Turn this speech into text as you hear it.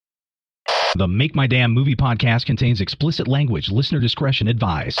The Make My Damn Movie podcast contains explicit language. Listener discretion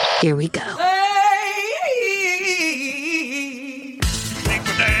advised. Here we go. Make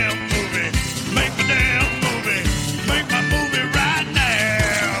my damn movie. Make my damn movie. Make my movie right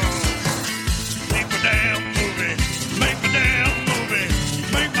now. Make my damn movie. Make my damn movie.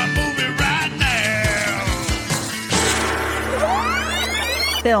 Make my movie right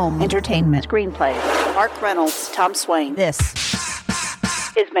now. Film, entertainment, screenplay. Mark Reynolds, Tom Swain. This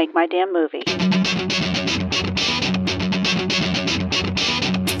is Make My Damn Movie.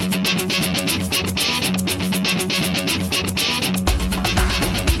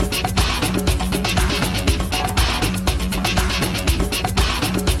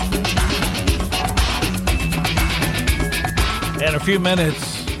 In a few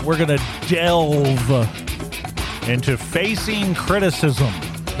minutes, we're going to delve into facing criticism.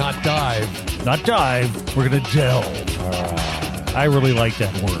 Not dive. Not dive. We're going to delve. I really like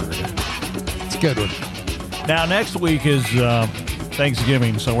that word. It's a good one. Now, next week is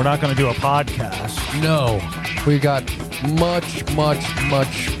Thanksgiving, so we're not going to do a podcast. No. We got much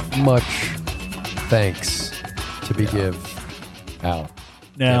thanks to be give out.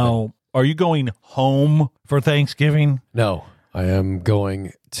 Now, are you going home for Thanksgiving? No. I am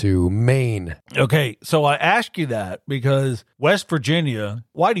going to Maine. Okay, so I ask you that because West Virginia,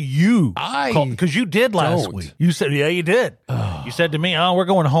 why do you call? Because you did last don't. week. You said, yeah, you did. Oh. You said to me, oh, we're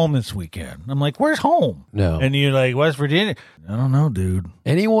going home this weekend. I'm like, where's home? No. And you're like, West Virginia? I don't know, dude.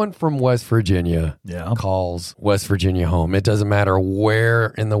 Anyone from West Virginia calls West Virginia home. It doesn't matter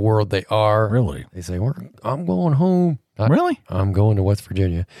where in the world they are. Really? They say, I'm going home. Really? I'm going to West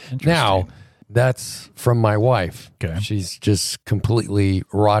Virginia. Now, that's from my wife. Okay. She's just completely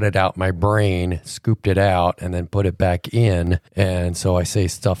rotted out my brain, scooped it out, and then put it back in. And so I say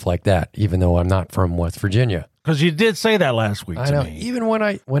stuff like that, even though I'm not from West Virginia. Because you did say that last week I know. to me. Even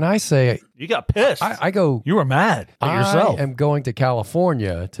when I say You got pissed. I go, you were mad at yourself. I am going to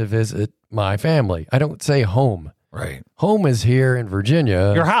California to visit my family. I don't say home. Right. Home is here in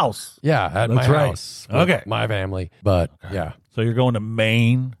Virginia. Your house. Yeah, at That's my right. house. with Okay. My family. But yeah. So you're going to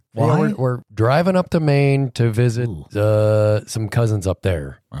Maine. Yeah, Why? we're driving up to Maine to visit some cousins up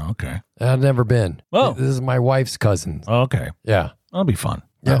there. Oh, okay. I've never been. Oh. This is my wife's cousin. Okay. Yeah. That'll be fun.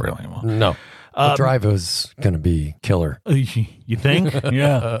 Yeah. Not really. Well. No. The drive was going to be killer. You think?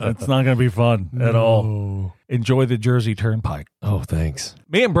 Yeah. It's not going to be fun at all. Enjoy the Jersey Turnpike. Oh, thanks.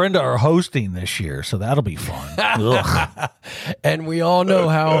 Me and Brenda are hosting this year, so that'll be fun. Ugh. And we all know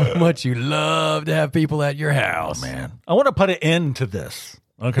how much you love to have people at your house. Man, I want to put an end to this.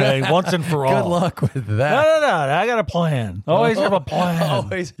 Okay, once and for all. Good luck with that. No. I got a plan. Always have a plan.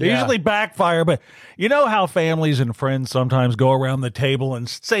 Always, They yeah. usually backfire, but you know how families and friends sometimes go around the table and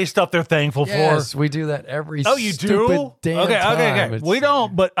say stuff they're thankful Yes, for? we do that every Oh, you stupid do? damn time. Okay. It's We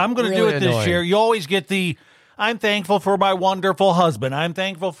don't, but I'm going to do really it this annoying. year. You always get the, I'm thankful for my wonderful husband. I'm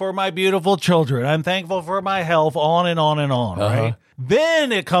thankful for my beautiful children. I'm thankful for my health, on and on and on, right?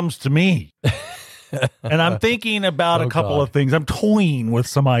 Then it comes to me. And I'm thinking about a couple God. of things. I'm toying with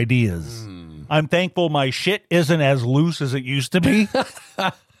some ideas. I'm thankful my shit isn't as loose as it used to be.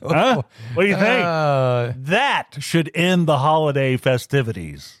 Huh? What do you think? That should end the holiday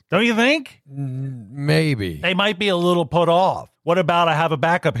festivities. Don't you think? Maybe. They might be a little put off. What about I have a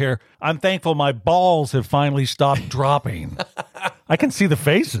backup here? I'm thankful my balls have finally stopped dropping. I can see the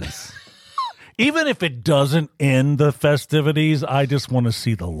faces. Even if it doesn't end the festivities, I just want to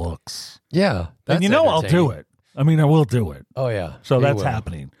see the looks. Yeah. And you know I'll do it. I mean, I will do it. Oh, yeah. So You that's will.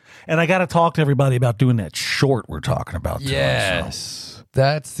 happening. And I got to talk to everybody about doing that short we're talking about. Too, Yes. so.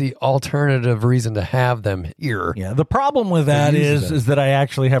 That's the alternative reason to have them here. Yeah. The problem with that use them. is that I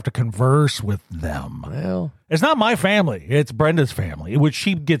actually have to converse with them. Well, It's not my family. It's Brenda's family, which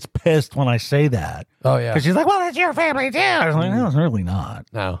she gets pissed when I say that. oh, yeah. Because she's like, well, that's your family too. I was like, no, it's really not.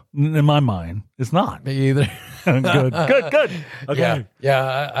 No, In my mind, it's not. me either. Good. Okay.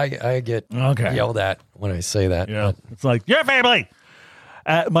 Yeah, I get Okay. yelled at when I say that. Yeah. but It's like, your family.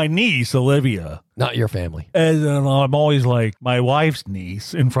 My niece, Olivia, not your family. and I'm always like my wife's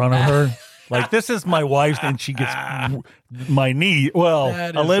niece in front of her. Like, this is my wife's, and she gets my niece. Well,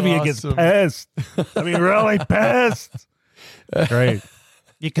 That is Olivia awesome. gets pissed. I mean, really pissed. Great.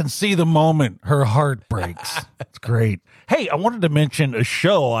 You can see the moment her heart breaks. It's great. Hey, I wanted to mention a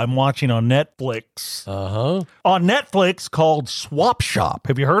show I'm watching on Netflix. On Netflix called Swap Shop.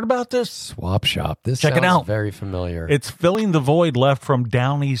 Have you heard about this? Swap Shop. This Check it sounds out. very familiar. It's filling the void left from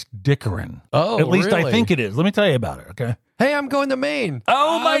Downey's Dickerin. Oh, At least I really? think it is. Let me tell you about it, okay? Hey, I'm going to Maine.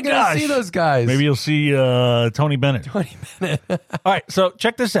 Oh, my I'm gonna gosh. see those guys. Maybe you'll see Tony Bennett. 20 minutes. All right, so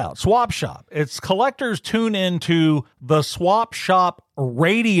check this out. Swap Shop. It's collectors tune into the Swap Shop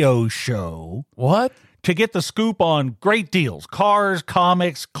radio show What? to get the scoop on great deals, cars,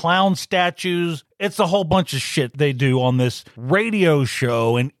 comics, clown statues. It's a whole bunch of shit they do on this radio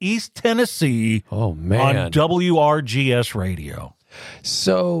show in East Tennessee Oh, man. on WRGS radio.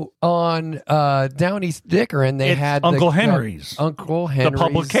 So on Down East Dickerin, they It's had Uncle Henry's. Uncle Henry's.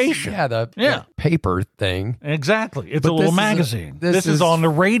 publication. Yeah, the paper thing. Exactly. It's But a little this is magazine. this This is is on the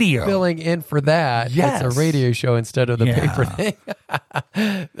radio. Filling in for that. Yes. It's a radio show instead of the Yeah. paper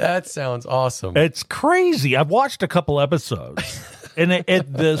thing. That sounds awesome. It's crazy. I've watched a couple episodes. And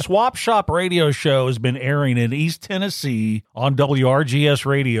the Swap Shop radio show has been airing in East Tennessee on WRGS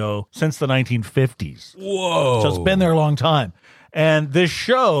radio since the 1950s. Whoa. So it's been there a long time. And this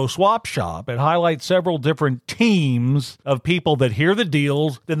show, Swap Shop, it highlights several different teams of people that hear the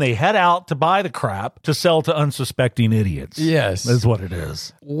deals, then they head out to buy the crap to sell to unsuspecting idiots. Yes. That's what it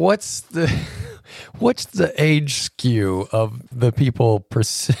is. What's the age skew of the people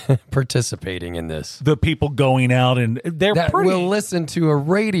participating in this? The people going out and they're That pretty. will listen to a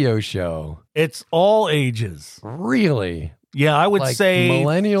radio show. It's all ages. Really? Yeah, I would Like say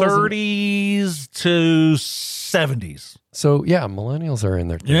millennials and- 30s to 70s. So yeah, millennials are in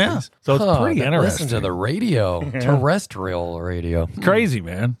their 30s. Yeah, so it's pretty that interesting. Listen to the radio, terrestrial radio. Crazy,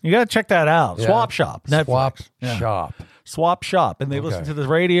 man. You got to check that out. Yeah. Swap Shop. Netflix. Swap Yeah. shop. Swap Shop. And they Okay. listen to the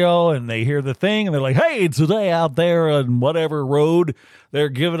radio and they hear the thing and they're like, hey, today out there on whatever road, they're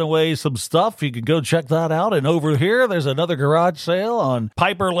giving away some stuff. You can go check that out. And over here, there's another garage sale on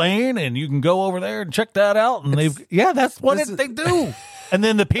Piper Lane and you can go over there and check that out. And that's what they do. And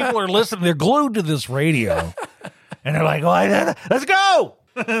then the people are listening. They're glued to this radio. And they're like, oh, let's go.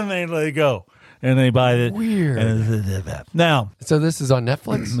 And they go. And they buy it. Weird. Now, So this is on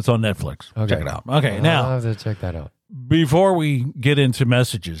Netflix? it's on Netflix. Okay. Check it out. Okay, I'll now, have to check that out. before we get into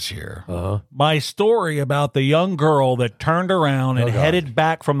messages here, my story about the young girl that turned around and God. headed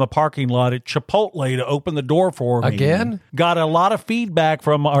back from the parking lot at Chipotle to open the door for me. Again? Got a lot of feedback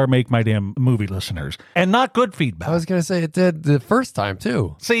from our Make My Damn Movie listeners, and not good feedback. I was going to say it did the first time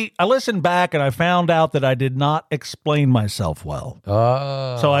too. See, I listened back and I found out that I did not explain myself well.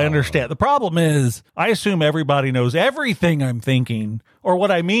 Oh. So I understand. The problem is, I assume everybody knows everything I'm thinking or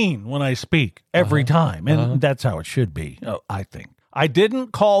what I mean when I speak every time. And that's how it should be, I think. I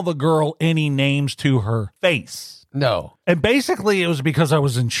didn't call the girl any names to her face. No. And basically, it was because I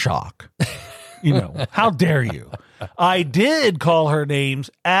was in shock. How dare you? I did call her names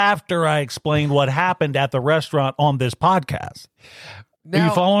after I explained what happened at the restaurant on this podcast. Are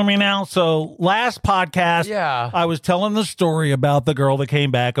you following me now? So last podcast, Yeah. I was telling the story about the girl that came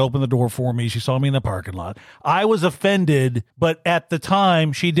back, opened the door for me. She saw me in the parking lot. I was offended, but at the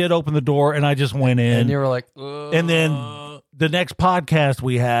time, she did open the door, and I just went in. And you were like, And then the next podcast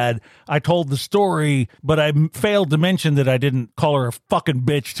we had, I told the story, but I failed to mention that I didn't call her a fucking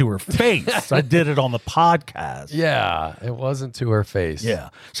bitch to her face. I did it on the podcast. yeah, it wasn't to her face. Yeah.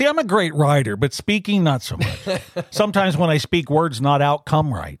 See, I'm a great writer, but speaking, not so much. Sometimes when I speak, words not out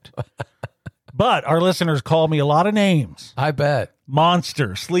come right. But our listeners call me a lot of names. I bet. Monster,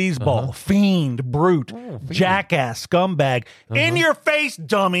 sleazeball, fiend, brute, jackass, scumbag. In your face,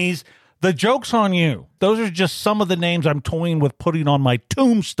 dummies. The joke's on you. Those are just some of the names I'm toying with putting on my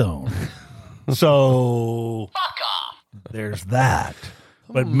tombstone. So, fuck off. There's that.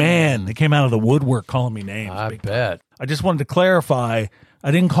 But man, they came out of the woodwork calling me names. I bet. I just wanted to clarify,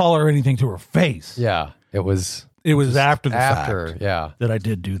 I didn't call her anything to her face. Yeah, it was It was after the after. fact Yeah. that I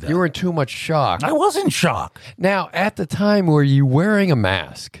did do that. You were in too much shock. I was in shock. Now, at the time, were you wearing a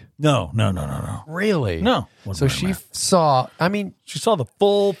mask? No. Really? No. So Wasn't wearing a she mask. saw, I mean, She saw the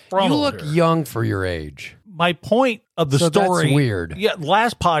full frontal. you look here. young for your age. My point of the So that's story. weird. Yeah,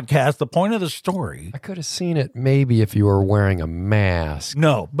 last podcast, the point of the story. I could have seen it maybe if you were wearing a mask.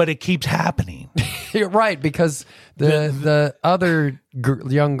 No, but it keeps happening. You're right, because the other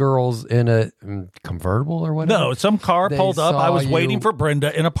young girls in a convertible or whatever. No, some car They pulled up. I saw was you- waiting for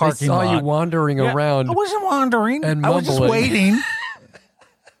Brenda in a I parking saw lot. you wandering Yeah, around. I wasn't wandering. and I was just mumbling. waiting.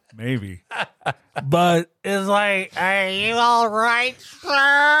 Maybe. But it's like, are you all right,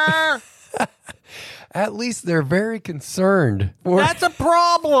 sir? At least they're very concerned for, That's a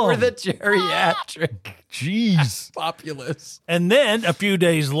problem. for the geriatric Jeez. populace. And then a few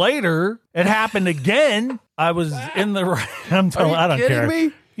days later, it happened again. I was in the. I'm telling. you I don't kidding care.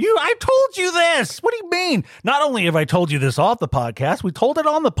 me? I told you this. What do you mean? Not only have I told you this off the podcast, we told it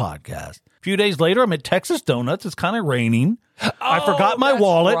on the podcast. A few days later, I'm at Texas Donuts. It's kind of raining. I forgot my that's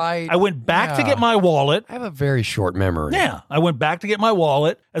wallet. right. I went back to Yeah. get my wallet. I have a very short memory. Yeah, I went back to get my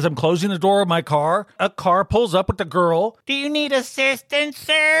wallet. As I'm closing the door of my car, a car pulls up with the girl. Do you need assistance,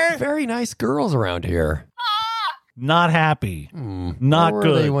 sir? Very nice girls around here. Not happy. Not Where were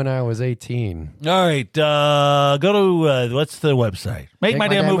good. they when I was 18? All right. Go to, what's the website?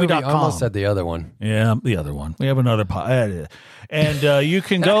 MakeMyDamnMovie.com. I almost said the other one. Yeah, the other one. We have another and you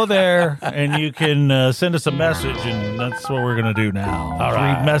can go there and you can send us a message, and that's what we're going to do now. All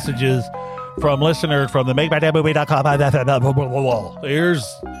right. Read messages from listeners from the MakeMyDamnMovie.com. Here's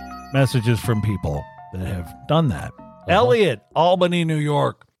messages from people that have done that. Elliot, Albany, New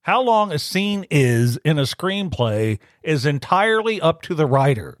York. How long a scene is in a screenplay is entirely up to the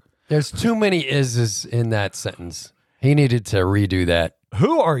writer. There's too many is's in that sentence. He needed to redo that.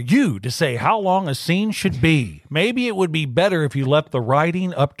 Who are you to say how long a scene should be? Maybe it would be better if you left the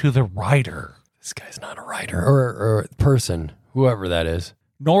writing up to the writer. This guy's not a writer or person, whoever that is.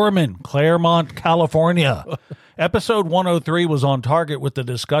 Norman, Claremont, California. Episode 103 was on target with the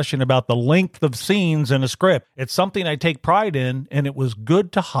discussion about the length of scenes in a script. It's something I take pride in, and it was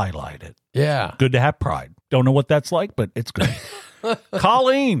good to highlight it. Yeah. Good to have pride. Don't know what that's like, but it's good.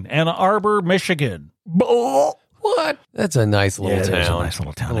 Colleen, Ann Arbor, Michigan. What? That's a nice little Yeah, it town. is a nice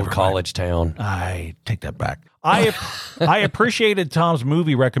little town. Little Never college town. I take that back. I appreciated Tom's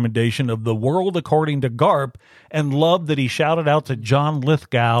movie recommendation of The World According to Garp and loved that he shouted out to John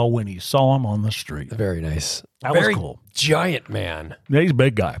Lithgow when he saw him on the street. Very nice. That was Very cool. Giant man. Yeah, he's a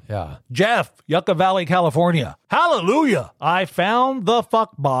big guy. Yeah. Jeff, Yucca Valley, California. Hallelujah. I found the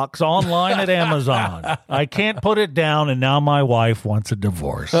fuck box online at Amazon. I can't put it down, and now my wife wants a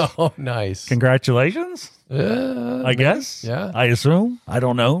divorce. Oh, nice. Congratulations, I guess. Yeah. I assume. I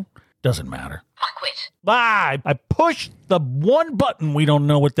don't know. Doesn't matter. I pushed the one button, we don't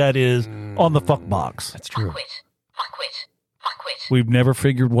know what that is, on the fuck box. That's true. We've never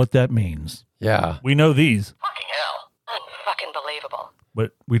figured what that means. Yeah. We know these, Fucking hell. Unfucking believable.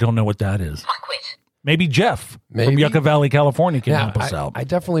 but we don't know what that is. Fuckwit. Maybe Jeff from Maybe. Yucca Valley, California can Yeah, help us out. I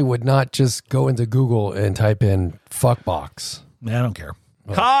definitely would not just go into Google and type in fuckbox. I don't care.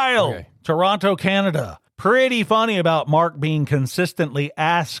 Kyle, okay. Toronto, Canada. Pretty funny about Mark being consistently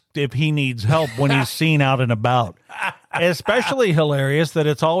asked if he needs help when he's seen out and about. Especially hilarious that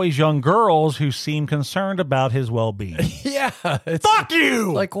it's always young girls who seem concerned about his well-being. Yeah. It's Fuck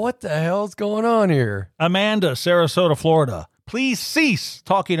you! like, what the hell's going on here? Amanda, Sarasota, Florida. Please cease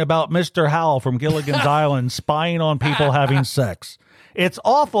talking about Mr. Howell from Gilligan's Island spying on people having sex. It's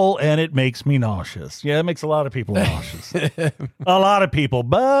awful, and it makes me nauseous. Yeah, it makes a lot of people nauseous. A lot of people,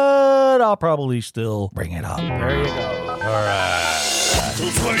 but I'll probably still bring it up. There you go.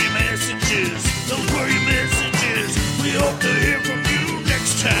 Those were your messages. Those were your messages. We hope to hear from you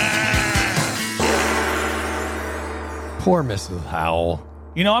next time. Poor Mrs. Howell.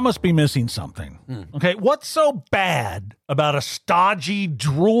 You know, I must be missing something. Okay, what's so bad about a stodgy,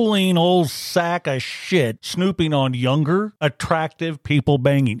 drooling old sack of shit snooping on younger, attractive people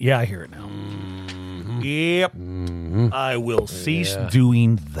banging? Yeah, I hear it now. Yep. I will cease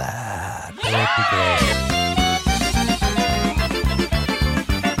doing that.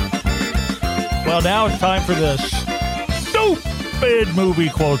 Well, now it's time for the stupid movie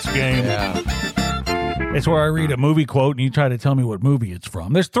quotes game. Yeah. It's where I read a movie quote and you try to tell me what movie it's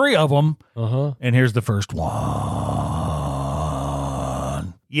from. There's 3 of them. And here's the first one.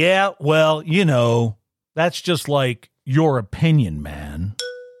 Yeah, well, you know, that's just like your opinion, man.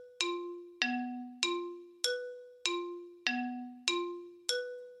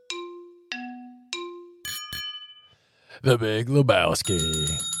 The Big Lebowski.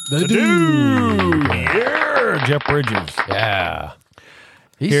 The Dude! Yeah, Jeff Bridges. Yeah.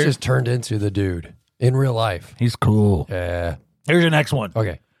 He's Here- just turned into the dude in real life. He's cool. Yeah. Here's your next one.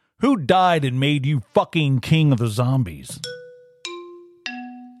 Okay. Who died and made you fucking king of the zombies?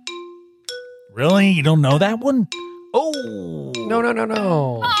 Really? You don't know that one? Oh.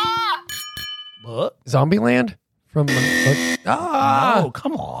 No. What? Zombieland? From Oh,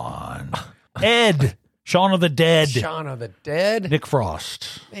 come on. Ed. Shaun of the Dead. Shaun of the Dead? Nick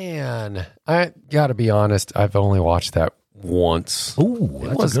Frost. Man, I gotta be honest, I've only watched that once. Ooh, It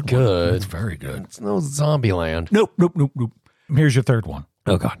that's was a good. good. It's very good. It's no Zombieland. Nope. Here's your third one.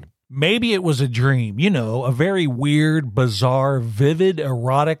 Oh, God. Maybe it was a dream. You know, a very weird, bizarre, vivid,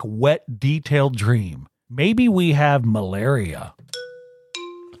 erotic, wet, detailed dream. Maybe we have malaria.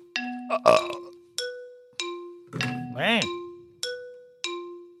 Man.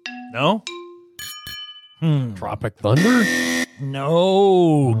 No? Tropic Thunder?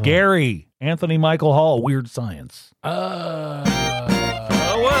 No. Gary. Anthony Michael Hall, Weird Science. Oh,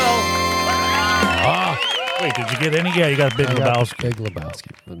 well. Wait, did you get any? Yeah, you got Big Lebowski. Big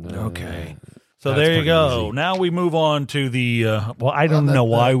Lebowski. Okay. So That's there you pretty go. easy. Now we move on to the, I don't know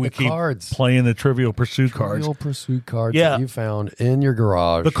why we keep cards. playing the Trivial Pursuit cards. Trivial Pursuit cards Yeah. that you found in your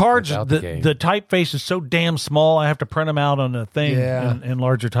garage. The cards, without the game. typeface is so damn small, I have to print them out on a thing Yeah. in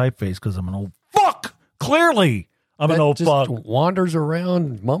larger typeface because I'm an old fuck. Clearly, I'm an That old just fuck. wanders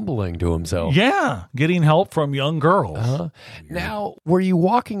around mumbling to himself. Yeah, getting help from young girls. Now, were you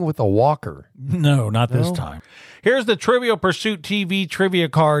walking with a walker? No, not this No? time. Here's the Trivial Pursuit TV trivia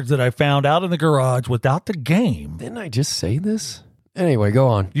cards that I found out in the garage without the game. Didn't I just say this? Anyway, go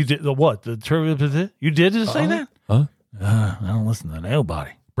on. You did the what? The Trivial Pursuit? You did just say that? Huh? I don't listen to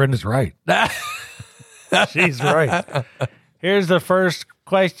nobody. Brenda's right. She's right. Here's the first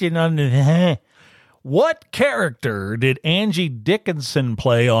question on the. What character did Angie Dickinson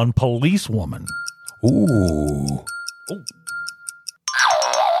play on Police Woman? Ooh.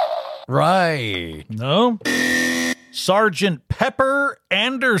 Right. No? Sergeant Pepper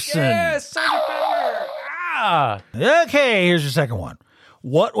Anderson. Sergeant Pepper. Ah. Okay, here's your second one.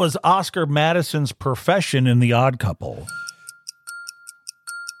 What was Oscar Madison's profession in The Odd Couple?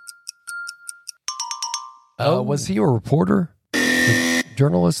 Was he a reporter? A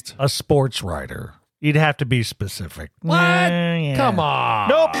journalist? A sports writer. You'd have to be specific. What? Yeah. Come on.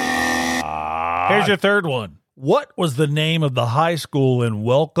 Nope. Here's your third one. What was the name of the high school in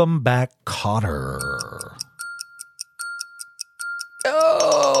Welcome Back, Kotter?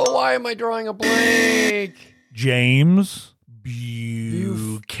 Oh, why am I drawing a blank? James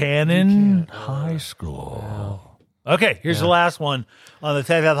Buchanan High School. Okay, here's the last one on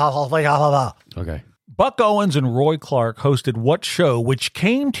the Okay. Buck Owens and Roy Clark hosted what show which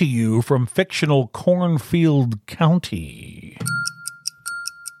came to you from fictional Cornfield County?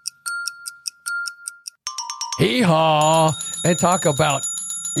 Hee-haw. And talk about,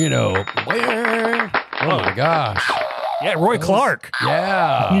 oh my gosh. Yeah, Roy Clark.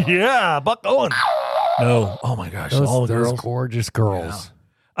 Yeah. Yeah, Buck Owens. No, oh my gosh, all the Those girls. gorgeous girls.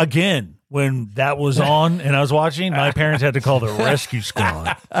 Again, when that was on and I was watching, my parents had to call the rescue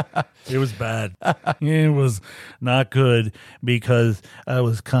squad. It was bad. It was not good because I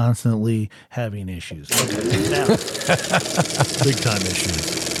was constantly having issues. Now, big time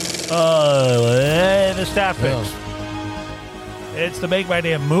issues. The stat picks. It's the Make My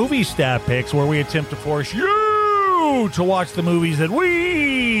Damn Movie stat picks where we attempt to force you to watch the movies that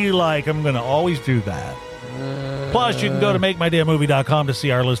we like. I'm going to always do that. Plus, you can go to MakeMyDamnMovie.com to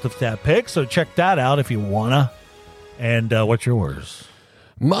see our list of stat picks, so check that out if you wanna. And what's yours?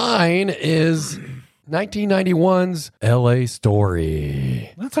 Mine is 1991's L.A.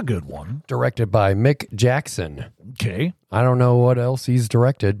 Story, That's a good one. directed by Mick Jackson. Okay. I don't know what else he's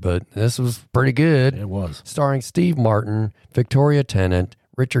directed, but this was pretty good. It was. Starring Steve Martin, Victoria Tennant,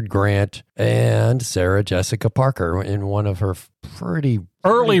 Richard Grant, and Sarah Jessica Parker in one of her pretty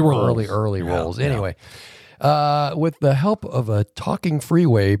Early roles. early roles. Anyway, with the help of a talking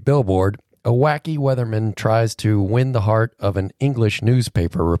freeway billboard, a wacky weatherman tries to win the heart of an English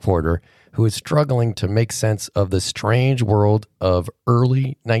newspaper reporter who is struggling to make sense of the strange world of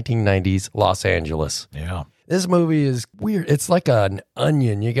early 1990s Los Angeles. Yeah. This movie is weird. It's like an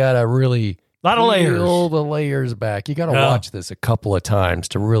onion. You got to really Lot of layers. peel the layers back. You got to Yeah. watch this a couple of times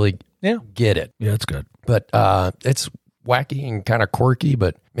to really get it. Yeah, it's good. But it's wacky and kind of quirky.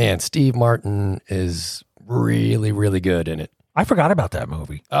 But man, Steve Martin is really, really good in it. I forgot about that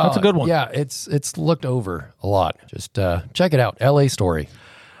movie. That's a good one. Yeah, it's looked over a lot. Just check it out. L.A. Story.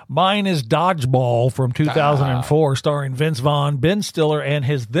 Mine is Dodgeball from 2004, starring Vince Vaughn, Ben Stiller, and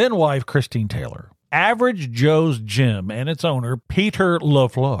his then wife, Christine Taylor. Average Joe's Gym and its owner, Peter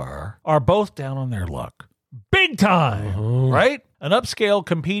LaFleur, are both down on their luck. Big time, right? An upscale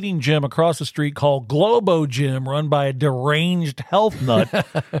competing gym across the street called Globo Gym, run by a deranged health nut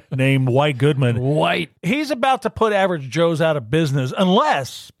named White Goodman. White. He's about to put Average Joe's out of business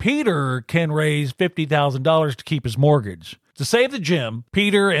unless Peter can raise $50,000 to keep his mortgage. To save the gym,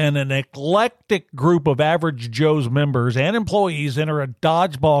 Peter and an eclectic group of Average Joe's members and employees enter a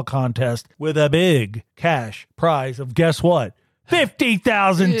dodgeball contest with a big cash prize of, guess what?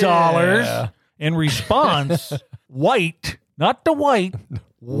 $50,000. Yeah. In response, White, not the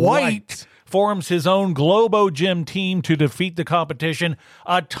White, forms his own Globo Gym team to defeat the competition.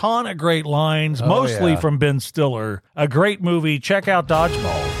 A ton of great lines, mostly yeah. from Ben Stiller. A great movie. Check out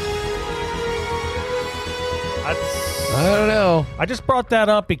Dodgeball. I don't know. I just brought that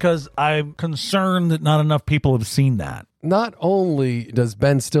up because I'm concerned that not enough people have seen that. Not only does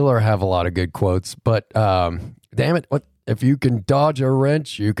Ben Stiller have a lot of good quotes, but damn it, what if you can dodge a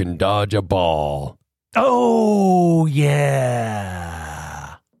wrench, you can dodge a ball. Oh,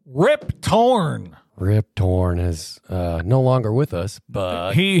 yeah. Rip Torn. Rip Torn is no longer with us,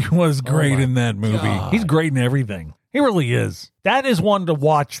 but He was great my in that movie. God. He's great in everything. He really is. That is one to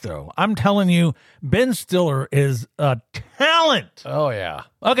watch, though. I'm telling you, Ben Stiller is a talent. oh yeah.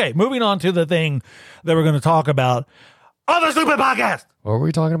 Okay, moving on to the thing that we're going to talk about on the Stupid Podcast. What were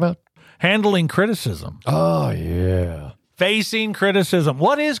we talking about? Handling criticism. Oh yeah. Facing criticism.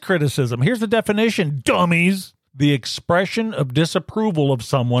 What is criticism? Here's the definition, dummies. The expression of disapproval of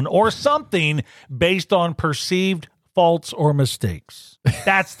someone or something based on perceived faults or mistakes.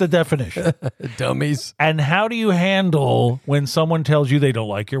 That's the definition. Dummies. And how do you handle when someone tells you they don't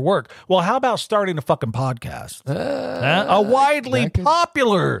like your work? Well, how about starting a fucking podcast? A widely that could-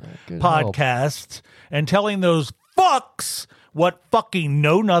 popular could help. podcast and telling those fucks what fucking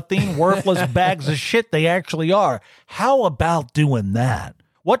know-nothing, worthless bags of shit they actually are. How about doing that?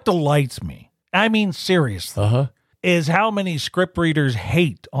 What delights me, I mean, seriously, Uh-huh. is how many script readers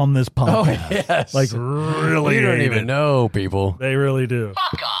hate on this Oh podcast. yes. Like, really you don't hate even it. know, people. They really do.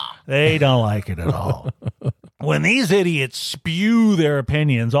 They don't like it at all. When these idiots spew their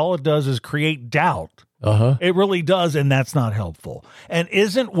opinions, all it does is create doubt. Uh-huh. It really does, and that's not helpful. And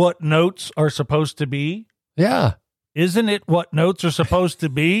isn't what notes are supposed to be? Yeah. Isn't it what notes are supposed to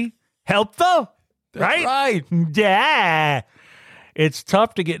be? Helpful? Right? Right. Yeah. It's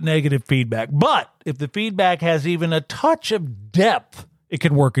tough to get negative feedback, but if the feedback has even a touch of depth, it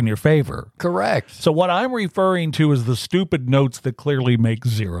can work in your favor. Correct. So what I'm referring to is the stupid notes that clearly make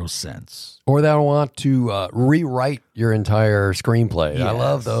zero sense. Or they'll want to rewrite your entire screenplay. I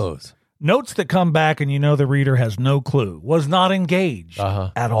love Yes. those. Notes that come back and you know the reader has no clue, was not engaged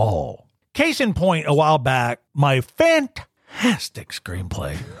Uh-huh. at all. Case in point, a while back, my fantastic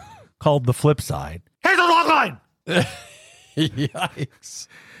screenplay called The Flip Side. Here's the log line! Yikes.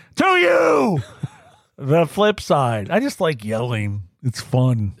 To you! The Flip Side. I just like yelling. It's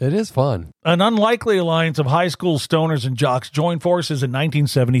fun. It is fun. An unlikely alliance of high school stoners and jocks joined forces in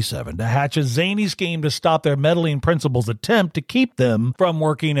 1977 to hatch a zany scheme to stop their meddling principal's attempt to keep them from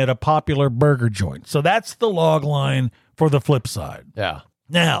working at a popular burger joint. So that's the log line for The Flip Side. Yeah.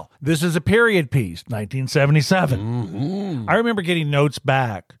 Now, this is a period piece, 1977. I remember getting notes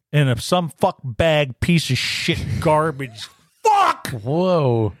back and some fuck bag piece of shit garbage. Fuck!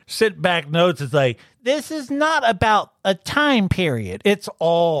 Whoa. Sit back notes. It's like, this is not about a time period. It's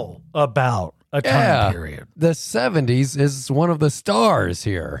all about a time Yeah. period. The 70s is one of the stars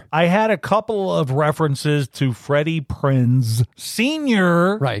here. I had a couple of references to Freddie Prinze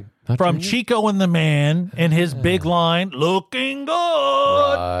Sr. Right. Not from Junior? Chico and the Man and his big line, looking good.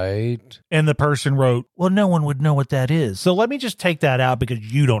 Right. And the person wrote, well, no one would know what that is. So let me just take that out because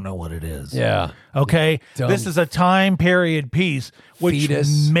you don't know what it is. Yeah. Okay. Dumb. This is a time period piece, which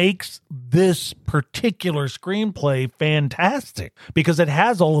Fetus. makes this particular screenplay fantastic because it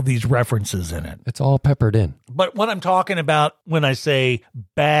has all of these references in it. It's all peppered in. But what I'm talking about when I say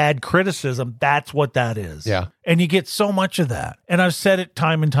bad criticism, that's what that is. Yeah. And you get so much of that. And I've said it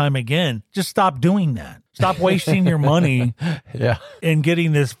time and time again. Just stop doing that. Stop wasting your money Yeah. and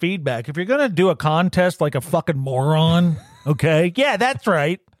getting this feedback. If you're going to do a contest like a fucking moron, okay, yeah, that's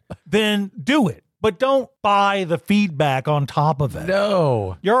right, then do it. But don't buy the feedback on top of it.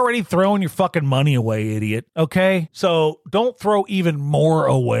 No. You're already throwing your fucking money away, idiot. Okay? So don't throw even more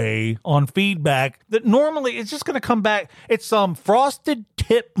away on feedback that normally it's just going to come back. It's some frosted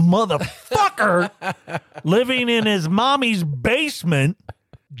tip motherfucker living in his mommy's basement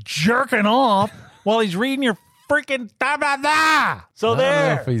jerking off while he's reading your freaking da-da-da. So I don't know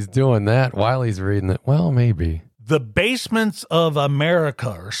there. if he's doing that while he's reading it. Well, maybe. The basements of America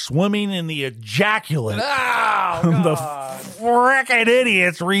are swimming in the ejaculate of the frickin'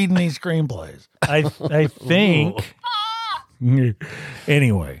 idiots reading these screenplays. I think.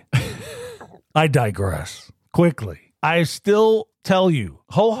 Anyway, I digress quickly. I still tell you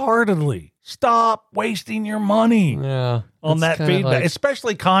wholeheartedly, stop wasting your money Yeah. on It's that kinda feedback, like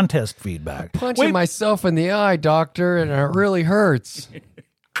especially contest feedback. punching Wait, myself in the eye, doctor, and it really hurts.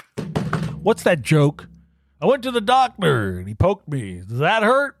 what's that joke? I went to the doctor and he poked me. Does that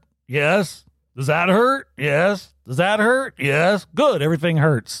hurt? Yes. Does that hurt? Yes. Does that hurt? Yes. Good. Everything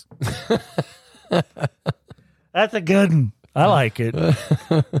hurts. That's a good one. I like it.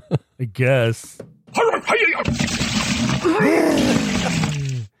 I guess.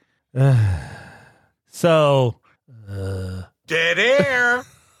 So, Dead air.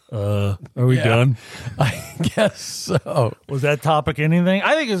 are we done? I guess so. Was that topic anything?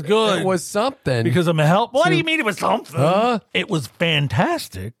 I think it's good. It was something. Because I'm a help. What do you mean it was something? Huh? It was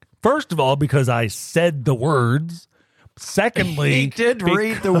fantastic. First of all, because I said the words. Secondly, he did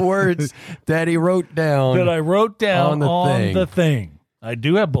read the words that he wrote down. that I wrote down on the on thing. the thing. I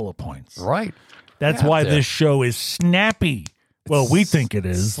do have bullet points. Right. That's why this show is snappy. Well, we think it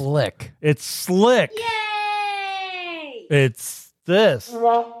is. Slick. It's slick. Yay! It's this.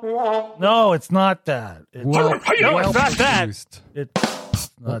 No, it's not that. It's, no, it's not that. It's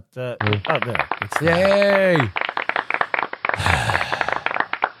not that. Oh, there. It's Yay!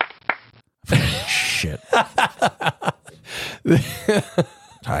 Shit.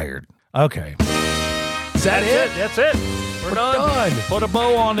 Tired. Okay. Is that it? That's it. We're done. Put a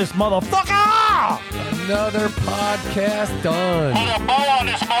bow on this motherfucker. Another podcast done. Put a bow on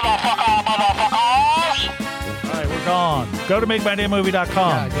this motherfuckers. All right, we're gone. Go to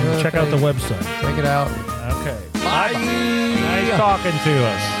MakeMyDamnMovie.com and check out the website. Check it out. Okay. Bye. Nice talking to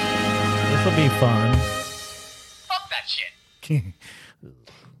us. This will be fun. Fuck that shit.